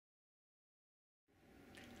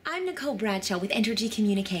I'm Nicole Bradshaw with Entergy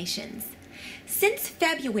Communications. Since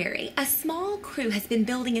February, a small crew has been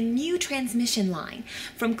building a new transmission line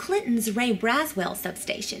from Clinton's Ray Braswell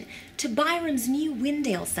substation to Byram's new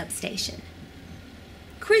Wynndale substation.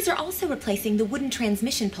 Crews are also replacing the wooden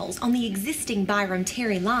transmission poles on the existing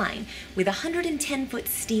Byram-Terry line with 110-foot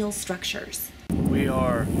steel structures. We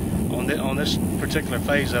are, on this particular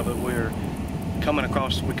phase of it, we come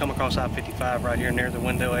across I-55 right here near the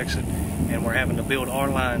Wynndale exit, and we're having to build our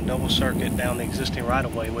line double circuit down the existing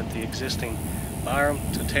right-of-way with the existing Byram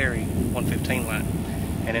to Terry 115 line.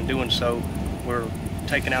 And in doing so, we're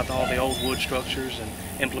taking out all the old wood structures and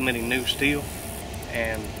implementing new steel.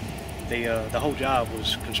 And the whole job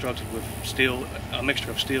was constructed with steel, a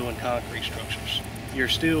mixture of steel and concrete structures. Your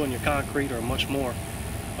steel and your concrete are much more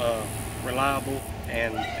reliable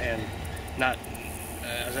and not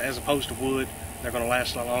as opposed to wood. They're going to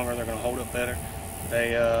last a lot longer. They're going to hold up better.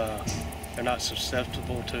 They're not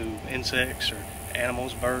susceptible to insects or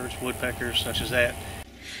animals, birds, woodpeckers, such as that.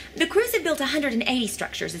 The crews have built 180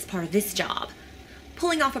 structures as part of this job.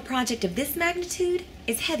 Pulling off a project of this magnitude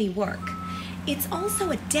is heavy work. It's also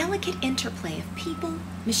a delicate interplay of people,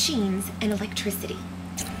 machines, and electricity.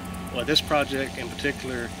 Well, this project in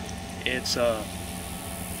particular, it's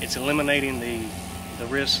eliminating the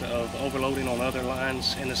risk of overloading on other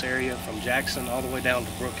lines in this area from Jackson all the way down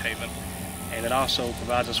to Brookhaven. And it also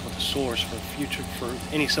provides us with a source for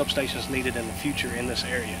any substations needed in the future in this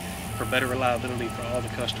area for better reliability for all the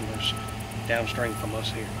customers downstream from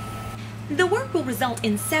us here. The work will result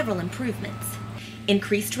in several improvements: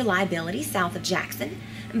 increased reliability south of Jackson,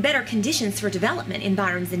 better conditions for development in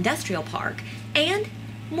Byram's Industrial Park, and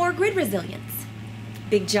more grid resilience.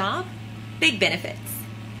 Big job, big benefits.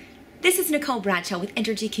 This is Nicole Bradshaw with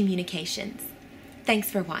Entergy Communications.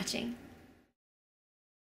 Thanks for watching.